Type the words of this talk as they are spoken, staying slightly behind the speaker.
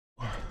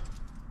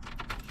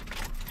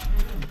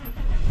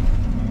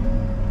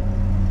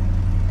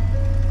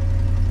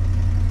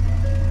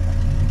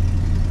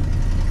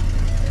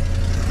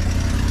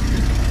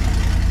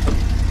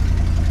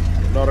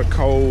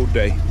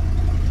day.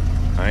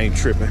 I ain't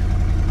tripping.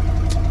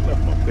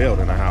 Left my belt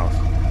in the house.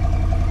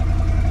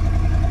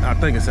 I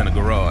think it's in the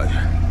garage.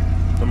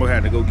 I'm gonna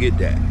have to go get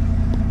that.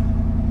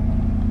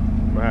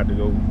 I'm gonna have to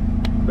go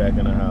back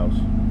in the house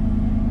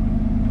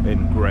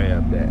and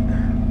grab that.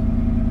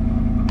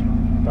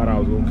 Thought I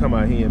was gonna come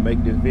out here and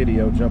make this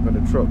video, jump in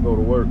the truck, go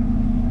to work.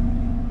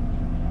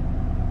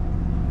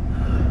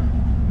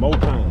 More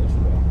times,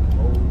 bro.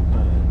 More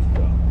times,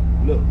 bro.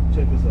 Look,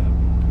 check this out.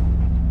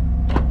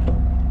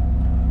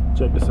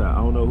 Check this out. I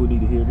don't know who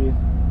need to hear this.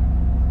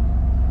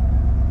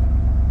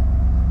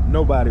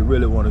 Nobody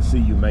really want to see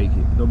you make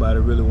it. Nobody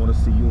really want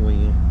to see you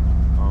win.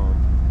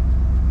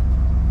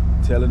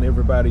 Telling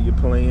everybody your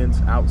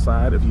plans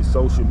outside of your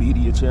social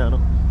media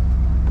channel.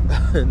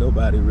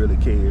 Nobody really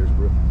cares,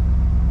 bro.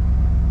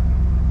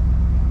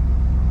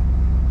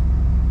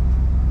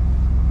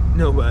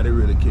 Nobody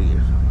really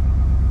cares.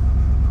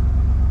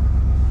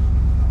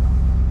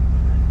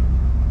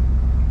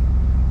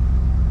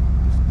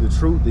 The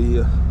truth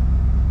is,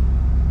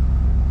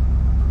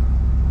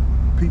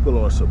 people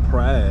are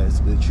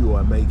surprised that you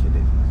are making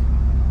it.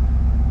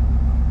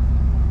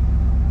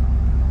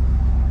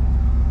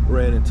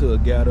 Ran into a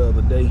guy the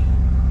other day.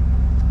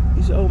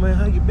 He said, "Oh man,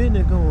 how you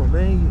business going,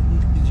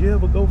 man? Did you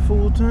ever go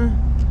full time?"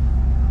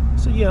 I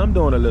said, "Yeah, I'm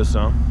doing a little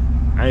something."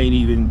 I ain't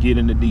even get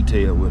into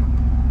detail with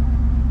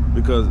him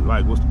because,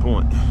 like, what's the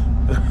point?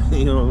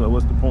 You know,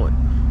 what's the point?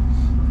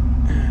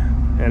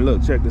 And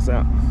look, check this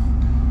out.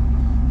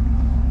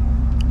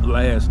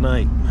 Last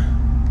night,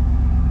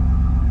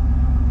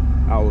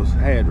 I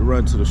had to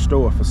run to the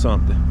store for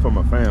something for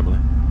my family,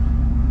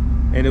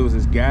 and there was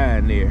this guy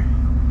in there.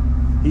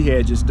 He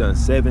had just done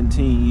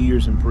 17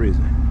 years in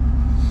prison.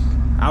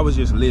 I was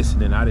just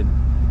listening. I didn't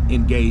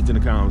engage in the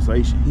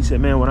conversation. He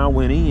said, "Man, when I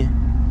went in,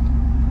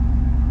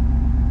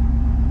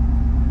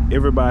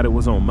 everybody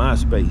was on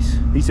MySpace."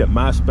 He said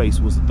MySpace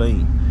was the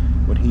thing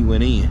when he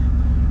went in,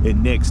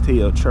 and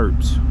Nextel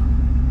chirps.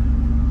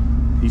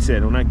 He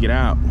said, when I get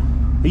out,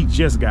 he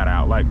just got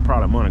out like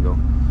probably a month ago.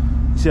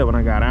 He said, when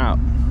I got out,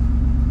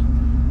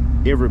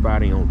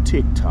 everybody on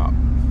TikTok.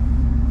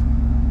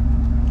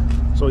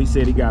 So he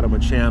said he got him a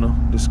channel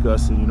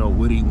discussing, you know,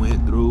 what he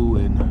went through,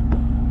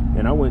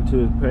 and I went to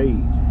his page.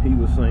 He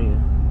was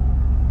saying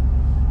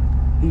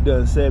he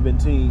done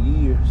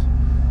 17 years.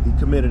 He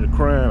committed a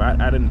crime.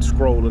 I didn't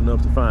scroll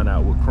enough to find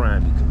out what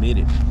crime he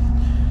committed,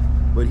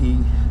 but he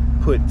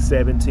put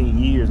 17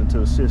 years into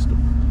the system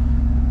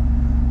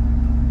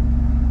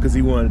because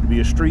he wanted to be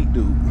a street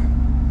dude,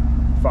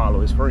 follow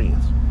his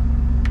friends.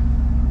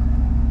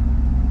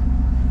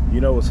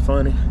 You know what's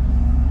funny?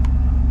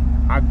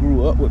 I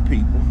grew up with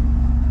people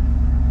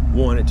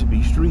wanted to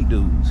be street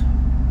dudes.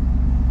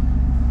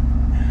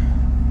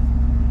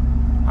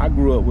 I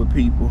grew up with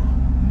people,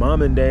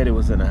 mom and daddy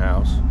was in the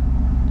house,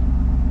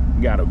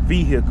 got a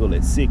vehicle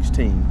at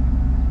 16,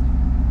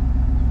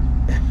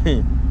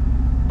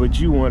 but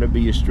you want to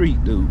be a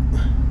street dude.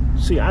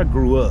 See, I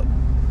grew up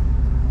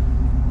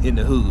in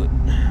the hood.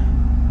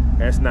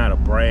 That's not a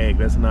brag.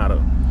 That's not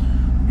a,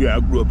 yeah, I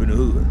grew up in the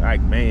hood.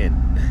 Like, man,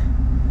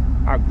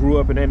 I grew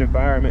up in that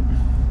environment,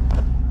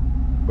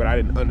 but I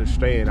didn't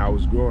understand I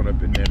was growing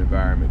up in that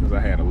environment because I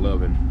had a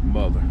loving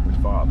mother and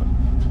father.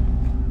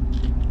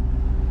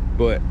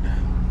 But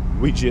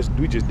we just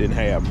didn't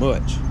have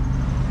much.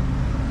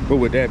 But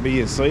with that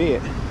being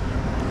said,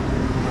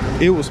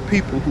 it was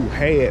people who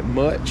had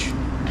much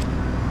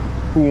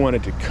who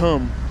wanted to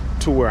come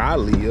to where I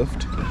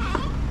lived.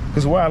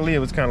 Because where I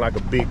live is kind of like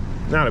a big,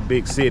 not a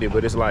big city,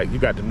 but it's like you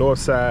got the north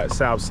side,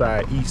 south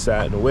side, east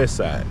side, and the west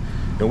side.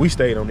 And we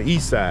stayed on the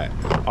east side,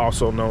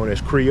 also known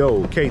as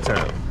Creole,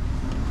 K-Town.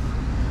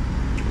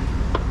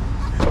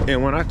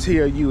 And when I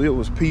tell you it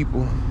was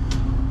people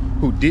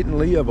who didn't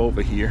live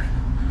over here,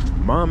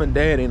 mom and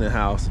dad in the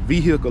house,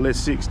 vehicle at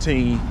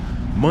 16,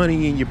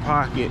 money in your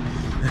pocket,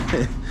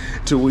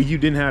 to where you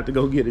didn't have to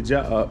go get a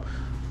job,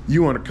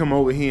 you want to come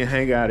over here and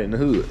hang out in the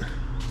hood,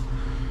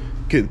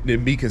 could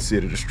be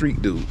considered a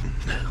street dude.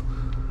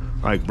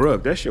 Like, bro,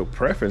 if that's your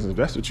preference, if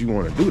that's what you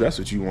want to do, that's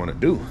what you want to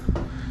do.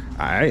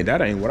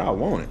 That ain't what I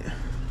wanted.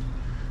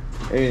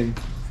 And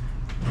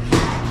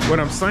what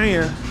I'm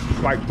saying,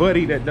 like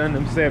buddy that done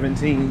them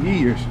 17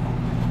 years,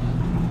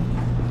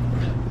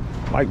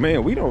 like,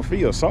 man, we don't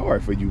feel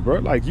sorry for you, bro.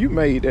 Like, you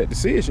made that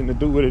decision to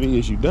do what it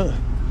is you done.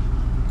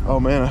 Oh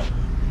man,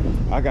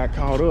 I got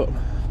caught up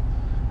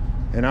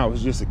and I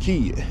was just a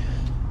kid.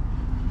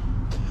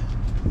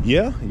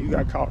 Yeah, you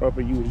got caught up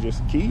and you was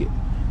just a kid.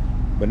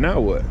 But now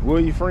what? Where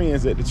are your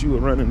friends at that you were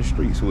running the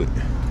streets with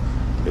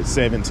at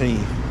 17?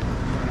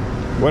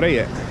 Where they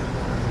at?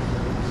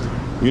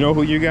 You know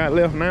who you got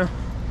left now?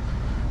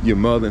 Your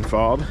mother and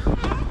father.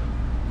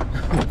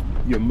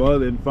 Your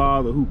mother and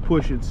father who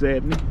pushing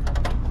 70.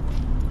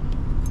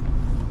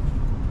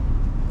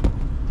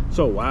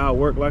 So why I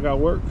work like I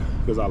work?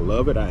 Because I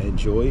love it, I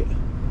enjoy it.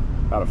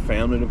 Got a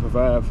family to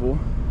provide for.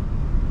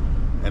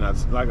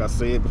 And like I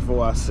said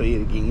before, I say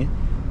it again,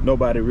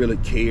 nobody really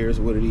cares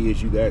what it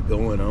is you got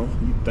going on.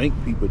 You think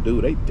people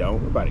do, they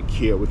don't. Nobody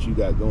care what you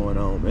got going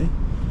on, man.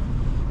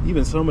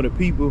 Even some of the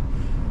people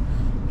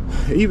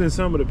Even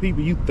some of the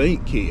people you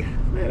think care,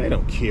 man, they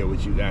don't care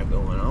what you got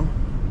going on.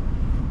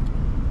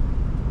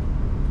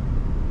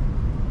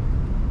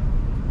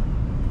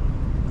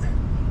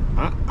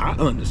 I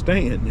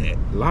understand that.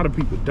 A lot of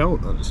people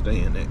don't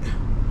understand that.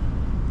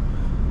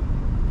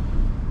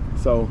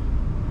 So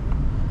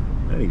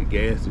I need to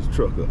gas this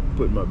truck up,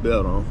 put my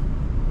belt on.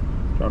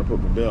 Trying to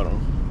put my belt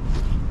on.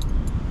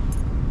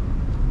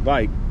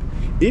 Like,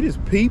 it is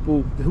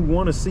people who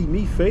want to see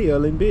me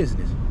fail in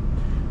business.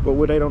 But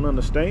what they don't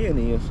understand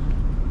is,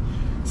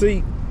 see,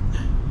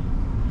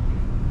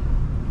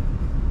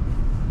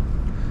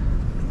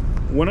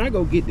 when I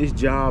go get this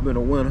job in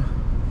the winter,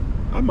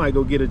 I might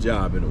go get a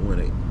job in the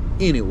winter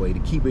anyway to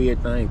keep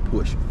everything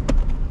pushing.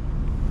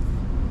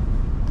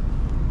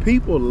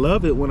 People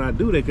love it when I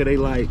do that because they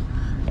like,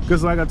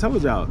 because like I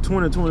told y'all,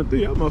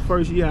 2023, I'm my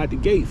first year out the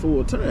gate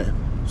full time.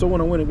 So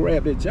when I went and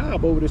grabbed that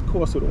job over this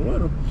course of the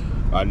winter,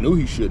 I knew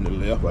he shouldn't have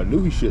left. I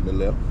knew he shouldn't have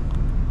left.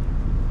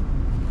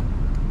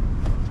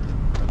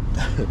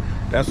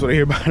 That's what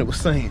everybody was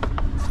saying.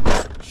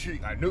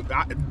 I knew.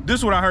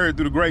 This is what I heard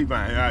through the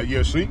grapevine.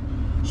 Yeah, see,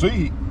 what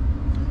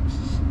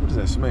does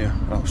that smell?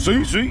 Oh,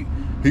 see,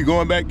 he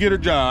going back get a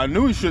job. I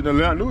knew he shouldn't have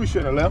left. I knew he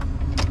shouldn't have left.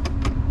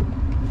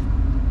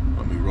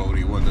 Let me roll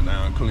these windows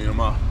down and clean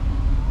them off.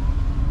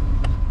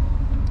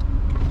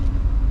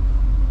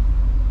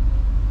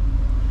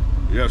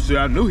 Yeah, see,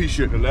 I knew he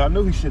shouldn't have left. I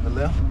knew he shouldn't have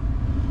left.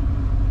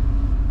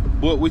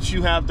 But what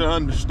you have to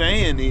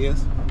understand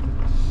is,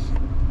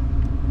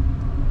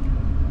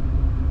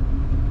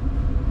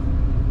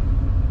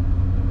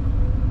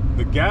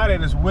 the guy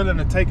that is willing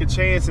to take a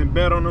chance and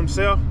bet on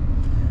himself,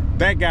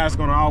 that guy's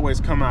gonna always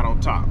come out on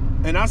top.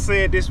 And I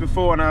said this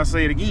before and I'll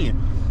say it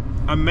again.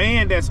 A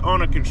man that's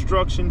on a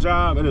construction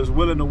job and is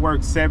willing to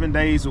work 7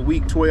 days a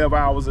week, 12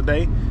 hours a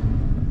day,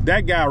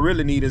 that guy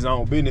really need his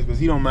own business because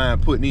he don't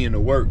mind putting in the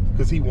work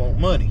because he want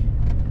money.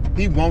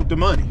 He want the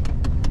money.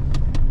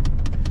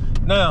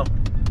 Now,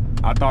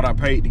 I thought I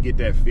paid to get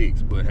that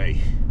fixed, but hey,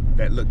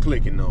 that little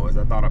clicking noise,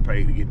 I thought I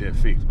paid to get that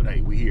fixed, but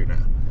hey, we here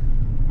now.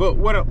 But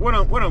what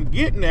I'm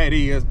getting at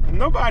is,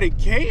 nobody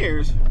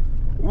cares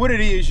what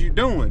it is you're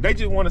doing. They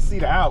just want to see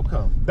the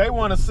outcome. They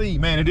want to see,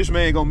 man, is this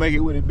man gonna make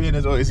it with his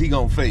business or is he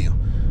gonna fail?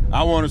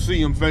 I want to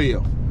see him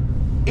fail.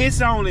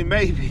 It's only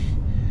maybe,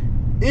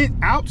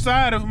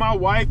 outside of my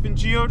wife and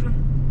children,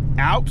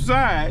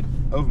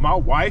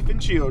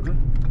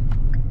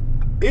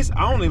 it's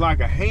only like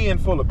a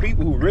handful of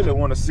people who really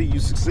want to see you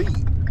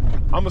succeed.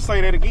 I'm gonna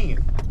say that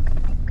again.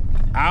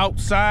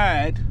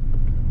 Outside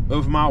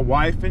of my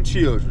wife and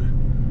children,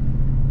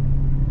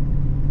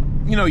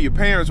 you know, your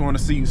parents want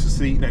to see you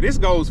succeed. Now, this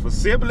goes for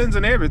siblings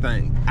and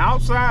everything.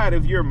 Outside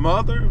of your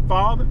mother and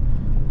father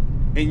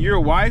and your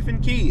wife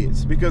and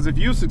kids, because if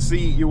you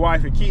succeed, your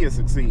wife and kids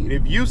succeed.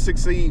 If you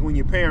succeed when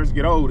your parents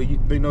get older,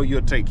 they know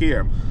you'll take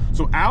care of them.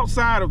 So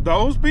outside of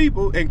those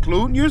people,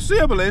 including your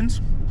siblings,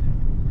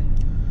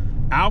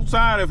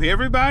 outside of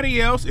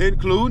everybody else,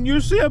 including your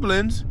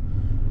siblings,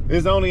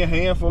 there's only a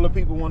handful of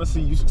people want to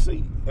see you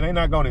succeed. And they're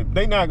not gonna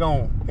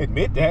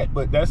admit that,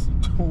 but that's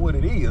what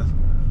it is.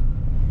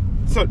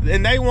 So,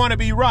 and they want to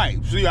be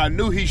right. See, I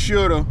knew he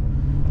shoulda.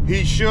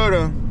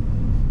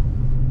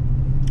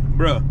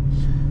 Bruh,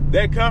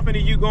 that company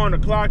you going to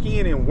clock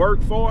in and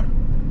work for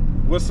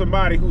was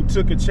somebody who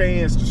took a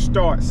chance to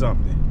start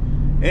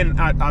something. And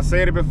I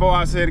said it before,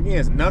 I said it again,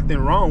 there's nothing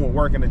wrong with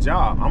working a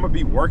job. I'm gonna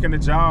be working a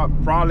job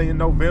probably in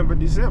November,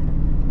 December.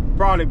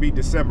 Probably be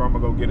December, I'm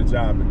gonna go get a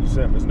job in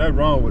December. There's nothing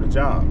wrong with a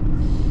job.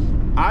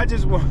 I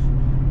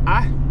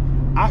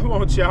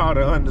want y'all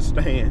to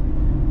understand,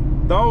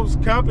 those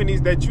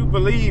companies that you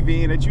believe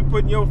in, that you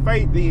put your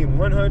faith in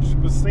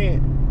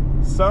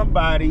 100%,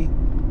 somebody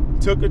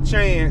took a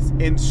chance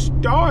and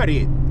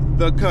started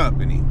the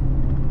company.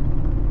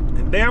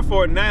 And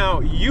therefore now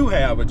you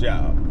have a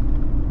job.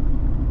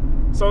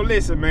 So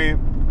listen,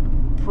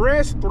 man,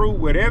 press through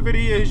whatever it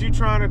is you're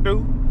trying to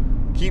do.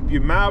 Keep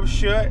your mouth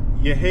shut,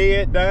 your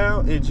head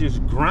down, and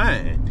just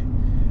grind.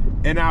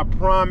 And I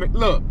promise,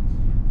 look,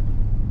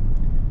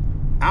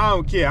 I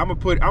don't care. I'll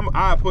put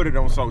it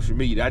on social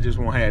media. I just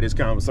won't have this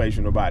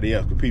conversation with nobody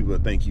else because people will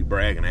think you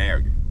bragging and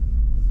arrogant.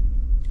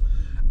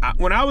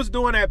 When I was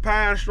doing that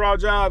pine straw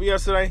job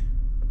yesterday,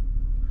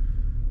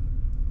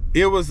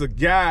 it was a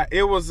guy,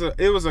 it was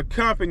a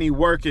company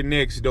working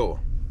next door.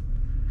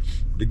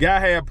 The guy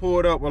had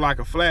pulled up with like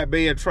a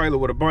flatbed trailer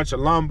with a bunch of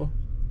lumber.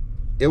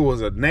 It was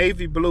a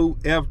navy blue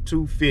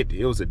F-250.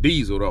 It was a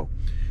diesel though.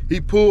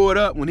 He pulled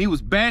up, when he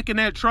was backing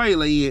that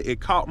trailer in, it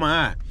caught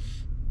my eye.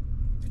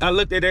 I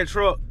looked at that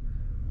truck.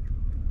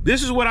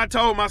 This is what I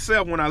told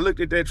myself when I looked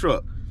at that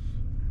truck.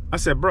 I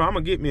said, bro, I'm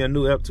gonna get me a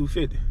new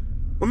F-250.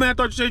 Well, man, I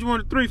thought you said you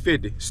wanted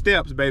 350.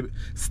 Steps, baby.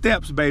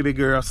 Steps, baby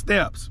girl,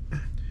 steps.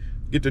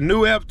 Get the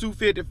new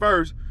F-250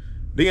 first,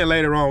 then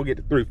later on get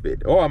the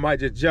 350. Or I might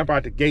just jump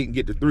out the gate and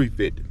get the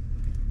 350.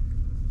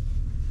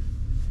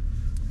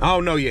 I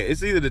don't know yet.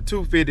 It's either the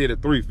 250 or the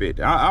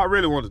 350. I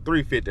really want the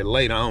 350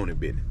 later on in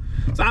business.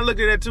 So I looked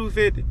at that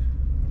 250.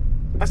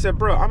 I said,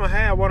 bro, I'm gonna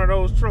have one of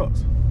those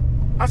trucks.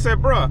 I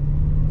said, bro,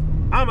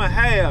 I'm gonna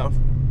have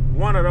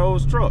one of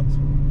those trucks.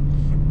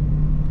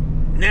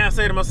 Now I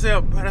say to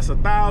myself, bro, that's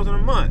 $1,000 a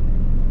month.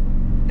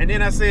 And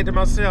then I said to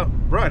myself,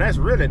 bro, that's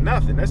really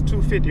nothing. That's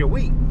 $250 a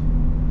week.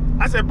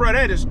 I said, bro,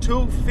 that is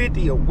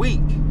 $250 a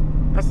week.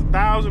 That's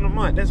 $1,000 a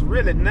month. That's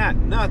really not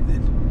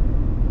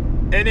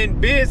nothing. And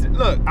in business,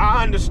 look,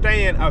 I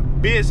understand a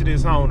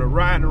business owner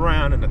riding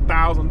around in a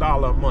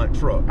 $1,000 a month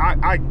truck.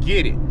 I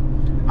get it.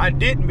 I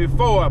didn't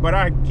before, but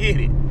I get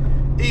it.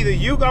 Either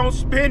you gonna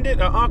spend it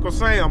or Uncle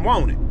Sam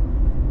want it.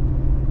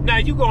 Now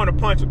you going to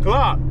punch a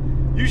clock.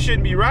 You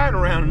shouldn't be riding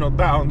around in a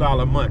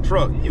 $1,000 a month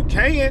truck. You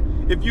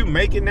can if you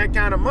making that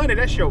kind of money.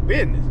 That's your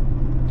business.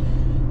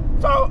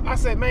 So I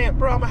said, man,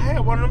 bro, I'm gonna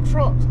have one of them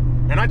trucks.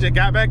 And I just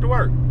got back to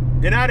work.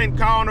 And I didn't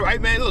call no, hey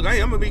man, look,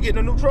 hey, I'm gonna be getting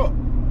a new truck.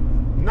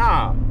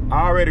 Nah,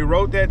 I already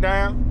wrote that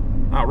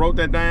down. I wrote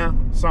that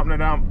down, something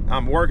that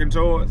I'm working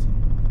towards,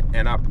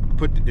 and I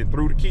put it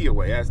threw the key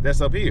away.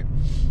 That's up here.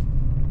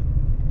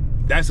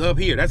 That's up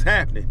here. That's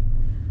happening.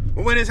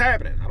 But when it's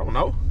happening, I don't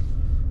know.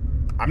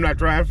 I'm not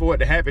trying for it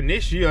to happen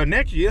this year or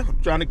next year.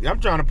 I'm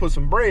trying to put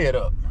some bread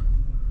up.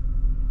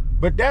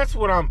 But that's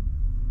what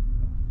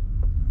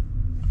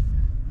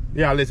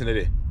yeah, listen to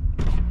this.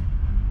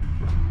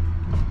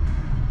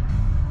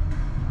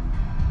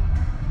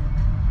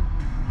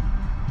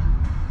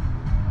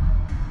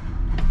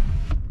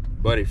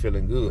 Buddy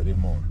feeling good this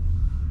morning.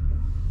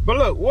 But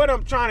look, what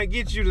I'm trying to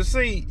get you to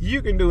see,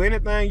 you can do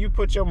anything you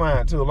put your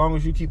mind to, as long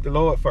as you keep the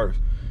Lord first.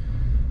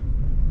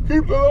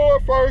 Keep the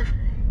Lord first.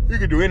 You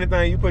can do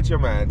anything you put your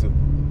mind to.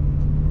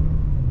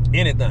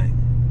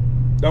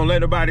 Anything. Don't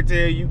let nobody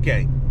tell you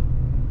can't.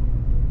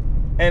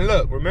 And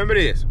look, remember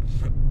this.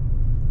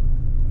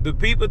 The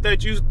people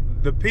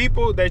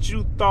that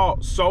you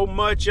thought so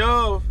much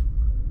of,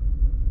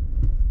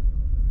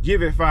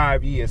 give it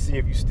 5 years, see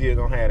if you still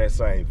gonna have that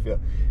same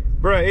feeling.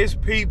 Bruh, it's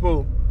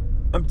people,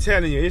 I'm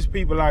telling you, it's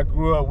people I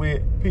grew up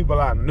with,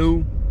 people I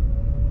knew.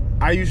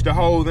 I used to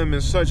hold them in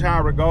such high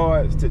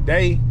regards.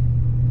 Today,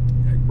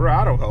 bro,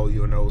 I don't hold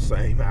you in those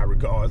same high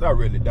regards. I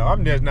really don't.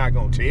 I'm just not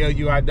gonna tell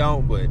you I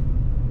don't, but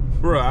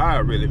bro, I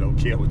really don't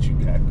care what you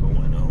got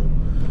going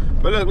on.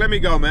 But look, let me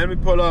go, man. Let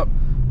me pull up,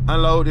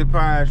 unload this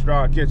pine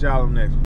straw, catch y'all on the next one.